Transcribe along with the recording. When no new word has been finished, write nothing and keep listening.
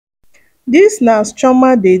Dis na as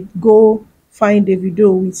Chioma dey go find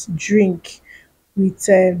Davido with drink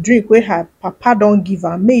wey her papa don give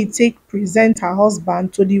am make e take present her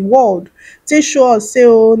husband to the world, take show us say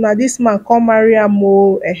na dis man come marry am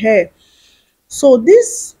So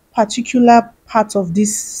dis particular part of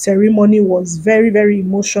dis ceremony was very very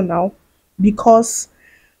emotional because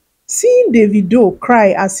seeing Davido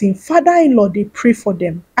cry as im father-in-law dey pray for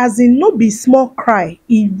dem, as in no be small cry,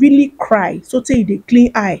 e really cry sotey e dey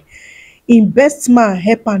clean eye. Im best man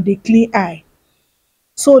help am dey clean eye.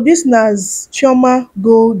 So dis na as Chioma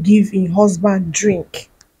go give im husband drink.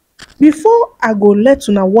 Before I go let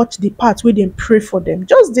una watch the part wey dem pray for dem,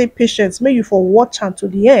 just dey patient make you for watch am to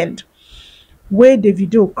the end wey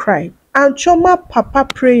Davido cry. And Chioma papa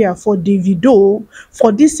prayer for Davido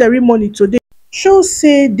for dis ceremony today show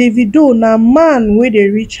say Davido na man wey dey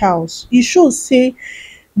reach house. E show say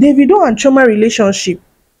Davido and Chioma relationship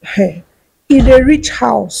e dey reach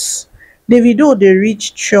house. Davido dey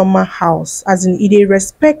reach Chioma house, as in e dey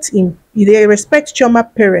respect Chioma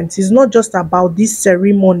parents. It's not just about dis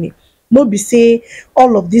ceremony. No be say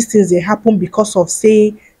all of these things dey happen because of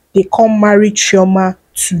say dey come marry Chioma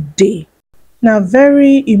today. Na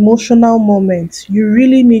very emotional moment. You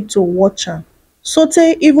really need to watch am.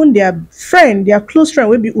 Sotey even their close friend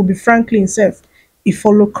wey be ubifranklin sef, e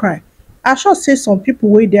follow cry. I sure say some people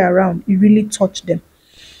wey dey around, e really touch dem.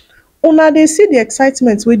 Una dey see the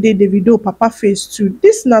excitement wey dey Davido papa face too.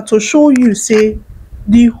 Dis na to show you say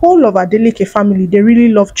the whole of Adeleke family dey really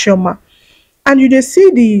love Chioma. And you dey see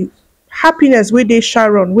the happiness wey dey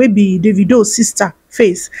Sharon wey be Davido sister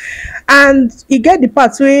face. And e get the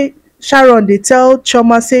part wey Sharon dey tell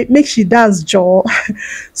Chioma say make she dance joor.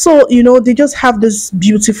 So they just have this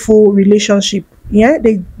beautiful relationship. Yeah,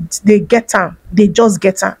 they get am. They just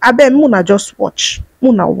get am. Abeg una just watch.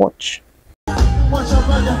 Una watch.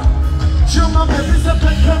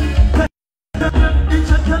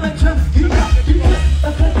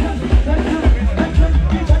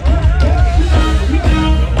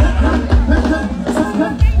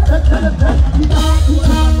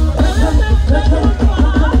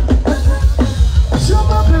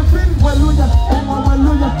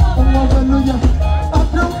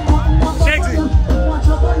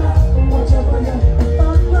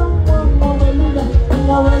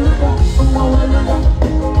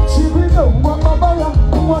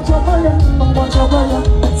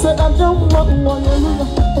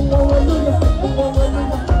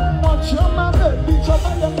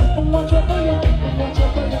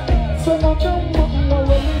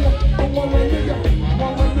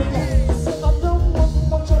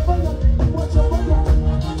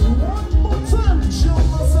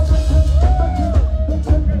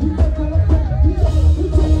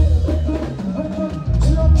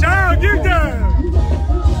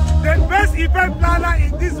 Event planner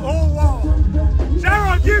in this whole world.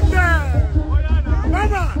 Sharon, give them.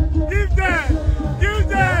 Mama, give them. Give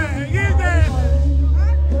them. Give them.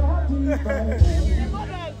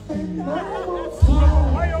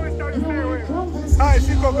 Why you always tell you stay away? Hi,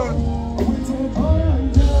 Chicago.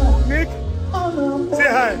 Nick, say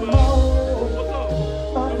hi.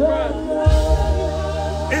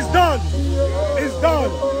 It's done. It's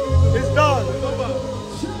done. It's done.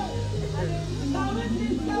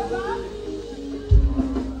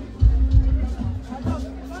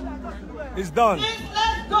 It's done. Let's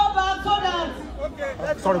go back so that. Okay.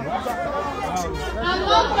 Sorry. I'm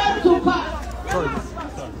not going to pass. Sorry.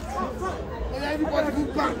 Everybody go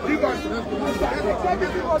back. Go back. Go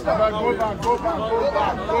back. Go back.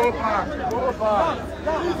 Go back.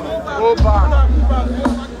 Go back. Go back.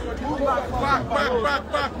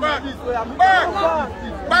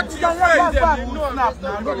 Back to your face.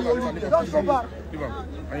 Just go back.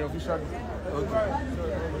 And your official.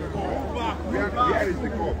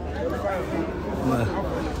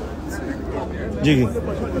 Jiggy,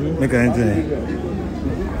 make an entry.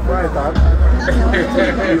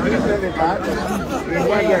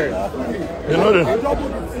 You know this.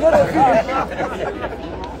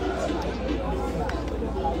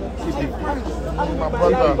 My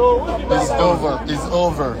brother, it's over. It's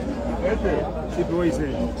over.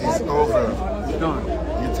 It's over. It's done.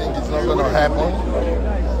 You think it's not gonna happen?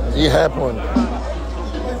 It happened.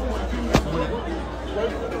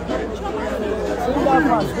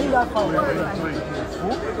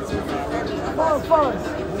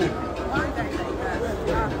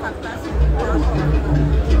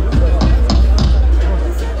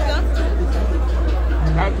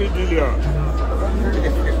 Happy Julia.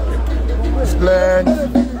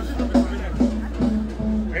 Splendid.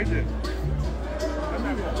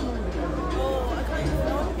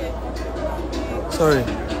 Sorry.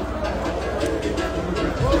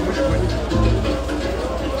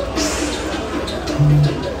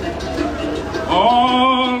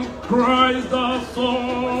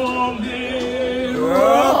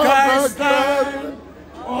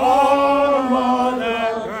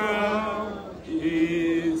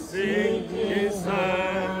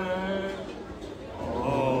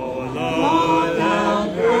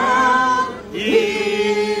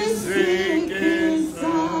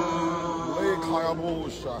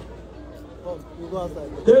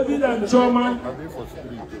 David and Chioma,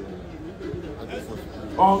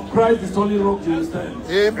 on Christ is only rock you stand.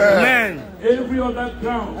 Amen. Every other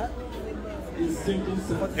ground is sinking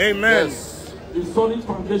sand. Amen. Yes. The solid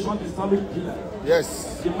foundation, the solid pillar.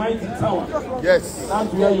 Yes. The mighty tower. Yes.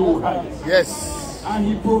 That's where you will hide. Yes. And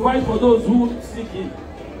he provides for those who seek him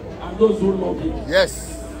and those who love him.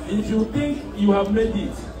 Yes. If you think you have made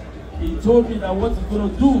it, he told me that what he's going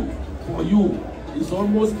to do for you is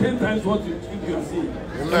almost 10 times what you think you are seeing.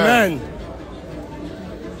 Amen.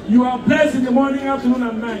 You are blessed in the morning, afternoon,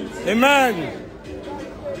 and night. Amen.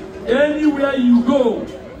 Anywhere you go,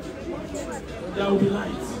 there will be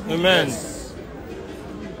light. Amen.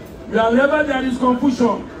 Wherever there is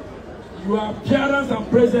confusion, your appearance and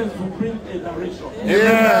presence will bring a direction.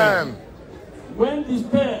 Amen. When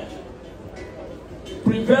despair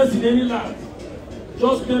prevails in any land,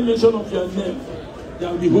 just make mention of your name,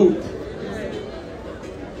 there will be hope.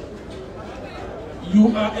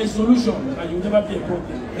 You are a solution and you will never be a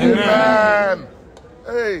problem. Amen.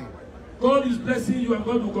 Hey. God is blessing you and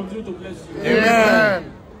God will continue to bless you.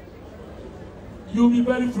 Amen. You will be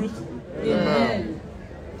very fruitful. Amen.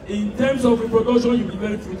 In terms of reproduction, you will be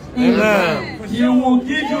very fruitful. Amen. He will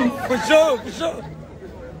give you. For sure, for sure.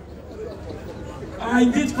 I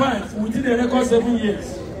did 5 within a record 7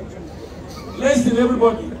 years. Listen,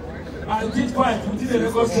 everybody. I did 5 within a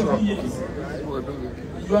record 7 years.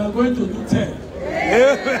 You are going to do 10.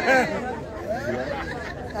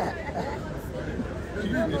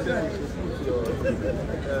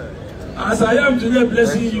 As I am today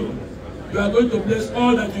blessing you, you are going to bless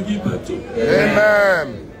all that you give back to.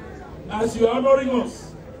 Amen. As you are honoring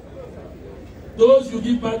us, those you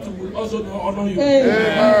give back to will also honor you.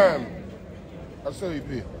 Amen. That's how it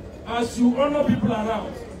be. As you honor people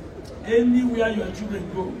around, anywhere your children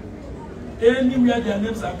go, anywhere their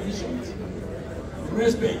names are mentioned,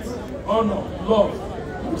 respect, honor, love,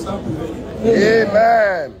 you will start prevailing.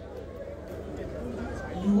 Amen.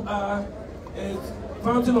 You are a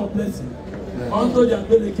fountain of blessing unto their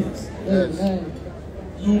adelekes. Yes.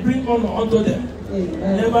 You bring honor unto them.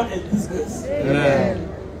 Amen. Never a disgrace. Amen.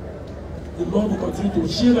 The Lord will continue to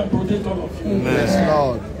shield and protect all of you. Yes,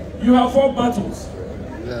 Lord. You have fought battles.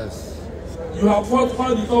 Yes. You have fought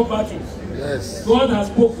all the tough battles. Yes. God has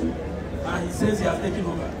spoken and he says he has taken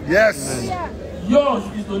over. Yes. Yours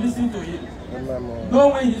is to listen to him. Amen. Know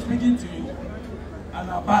when he's speaking to you and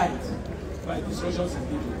abide by the instructions he's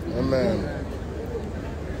giving. Amen.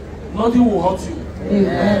 Nothing will hurt you.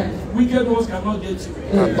 Amen. Wicked ones cannot get you.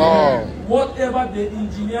 At all. Whatever they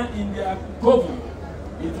engineer in their coven,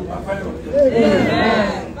 it will backfire on them.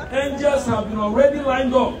 Amen. Angels have been already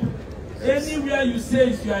lined up. Anywhere you say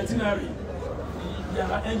is your itinerary, there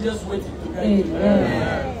are angels waiting to guide you.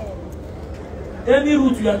 Amen. Any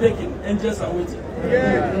route you are taking, angels are waiting.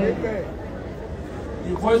 Amen.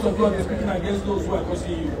 The voice of God is speaking against those who are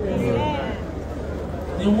causing you.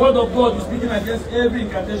 The word of God is speaking against every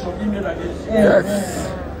incantation being made against you. Yes.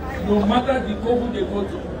 No matter the coven they go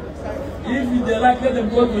to. If they like, let them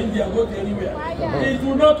go to India, go to anywhere. It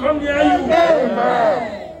will not come near you.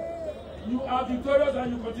 Amen. You are victorious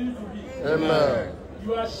and you continue to be. Amen.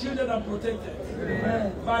 You are shielded and protected.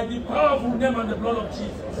 Amen. By the powerful name and the blood of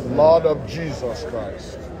Jesus. Lord of Jesus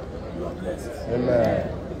Christ. You are blessed. Amen.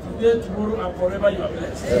 Today, tomorrow, and forever you are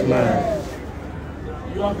blessed. Amen.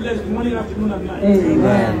 You are blessed morning, afternoon, and night.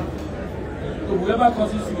 Amen. So whoever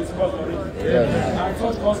causes you is caused already. Yes. And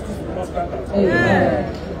such causes will not stand out.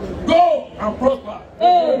 Amen. Go and prosper.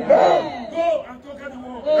 Amen. Go and conquer the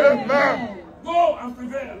world. Amen. Go and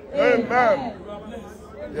prevail. Amen. You are blessed.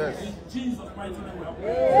 Yes. In Jesus' mighty name we have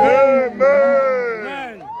prayed.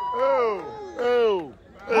 Amen. Oh, oh,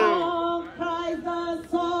 oh. On Christ the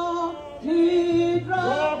solid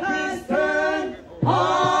rock I stand,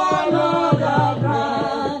 all other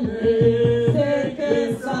ground is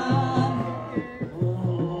sinking sand.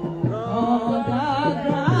 All the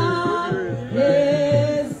ground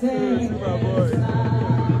is sinking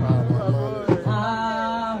sand.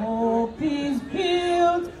 Our hope is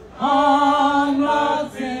built on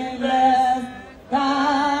nothing less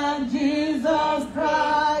than Jesus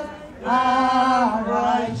Christ, our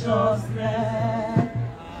righteousness.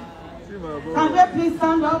 Can we please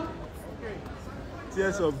stand up?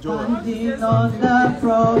 Tears of joy. And Jesus, the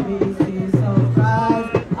promises of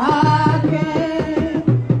Christ again.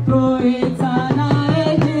 Through eternal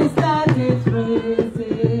ages that it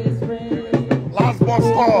praises, praise. Last bus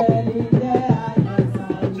stop.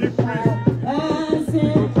 And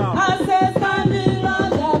sing, and say, standing on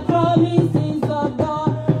the promises of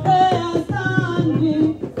God, they are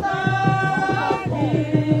standing, standing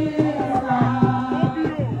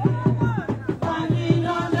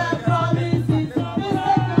on the promises of God.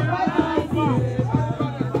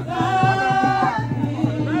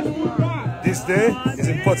 Father's Day is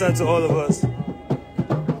important to all of us.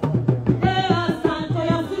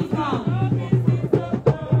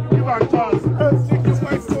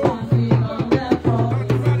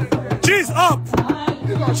 Cheese up!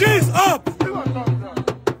 Cheese up!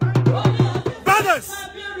 Brothers!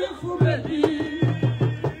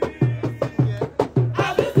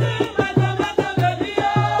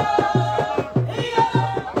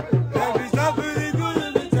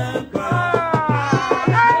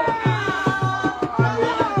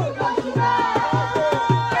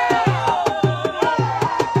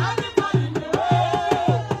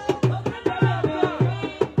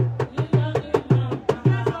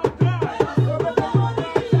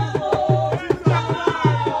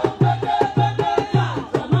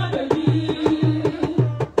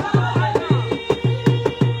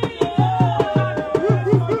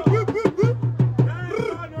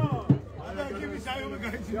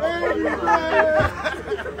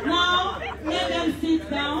 Now, let them sit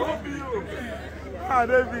down. Let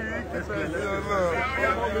them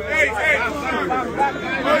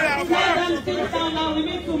sit down now. We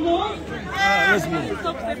need to move. Let's move. We need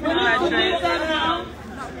to move them now.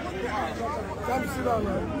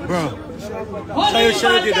 Bro. Holy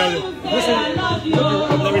Shall I do that? Father, I love you.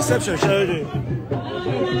 The reception, shall I do?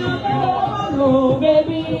 Oh,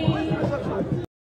 baby.